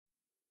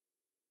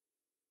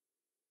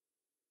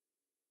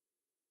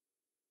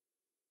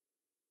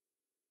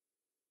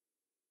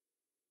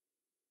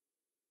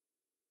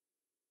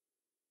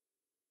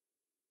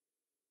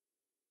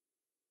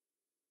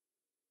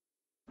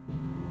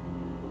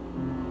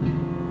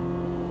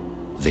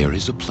There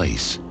is a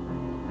place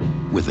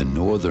where the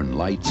northern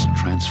lights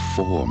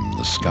transform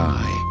the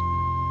sky.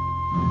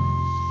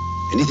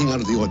 Anything out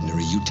of the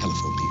ordinary, you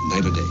telephone me,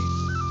 night or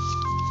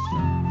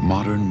day.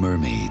 Modern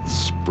mermaids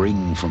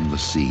spring from the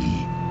sea.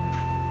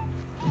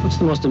 What's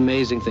the most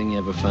amazing thing you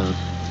ever found?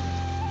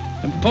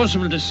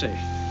 Impossible to say.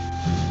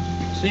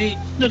 See,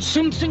 there's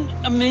something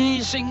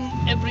amazing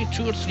every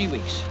 2 or 3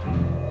 weeks.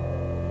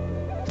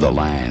 The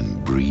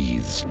land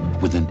breathes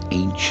with an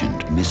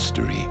ancient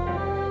mystery.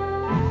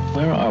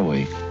 Where are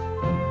we?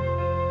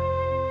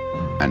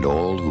 And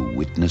all who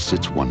witness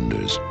its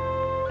wonders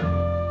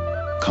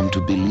come to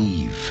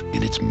believe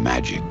in its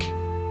magic.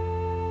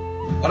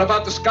 What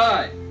about the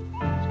sky?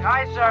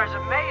 Sky, sir, is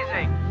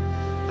amazing.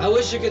 I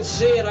wish you could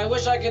see it. I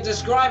wish I could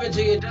describe it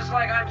to you just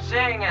like I'm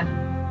seeing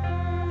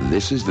it.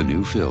 This is the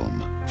new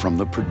film from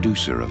the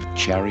producer of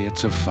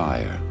Chariots of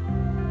Fire,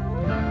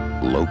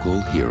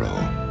 Local Hero.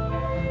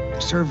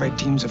 Survey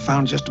teams have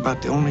found just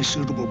about the only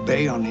suitable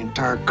bay on the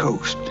entire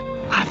coast.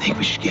 I think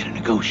we should get a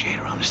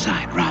negotiator on the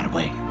side right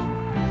away.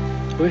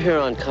 We're here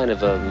on kind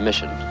of a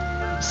mission.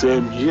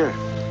 Same here.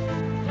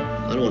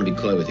 I don't want to be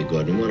coy with you,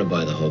 Gordon. We want to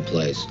buy the whole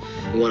place.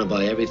 We want to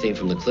buy everything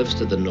from the cliffs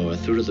to the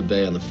north, through to the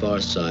bay on the far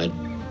side.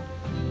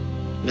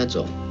 That's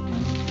all.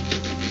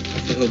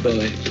 Oh,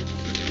 boy.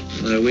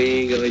 Are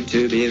we going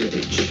to be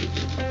rich?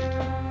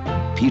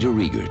 Peter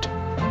Riegert,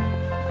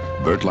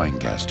 Burt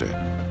Lancaster.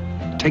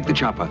 Take the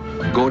chopper,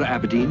 go to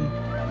Aberdeen,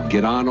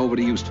 get on over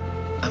to Houston.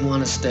 I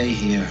want to stay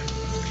here.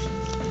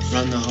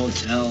 Run the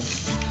hotel.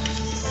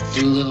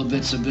 Do little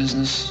bits of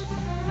business.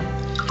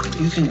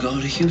 You can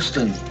go to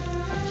Houston.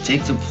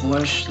 Take the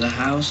Porsche, the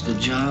house, the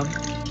job.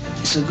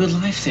 It's a good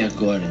life there,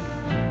 Gordon.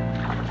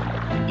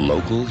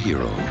 Local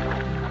Hero.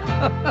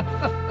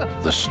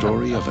 The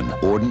story of an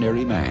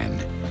ordinary man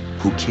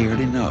who cared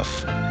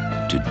enough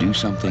to do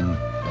something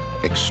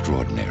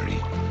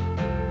extraordinary.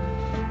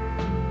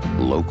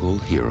 Local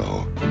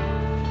Hero.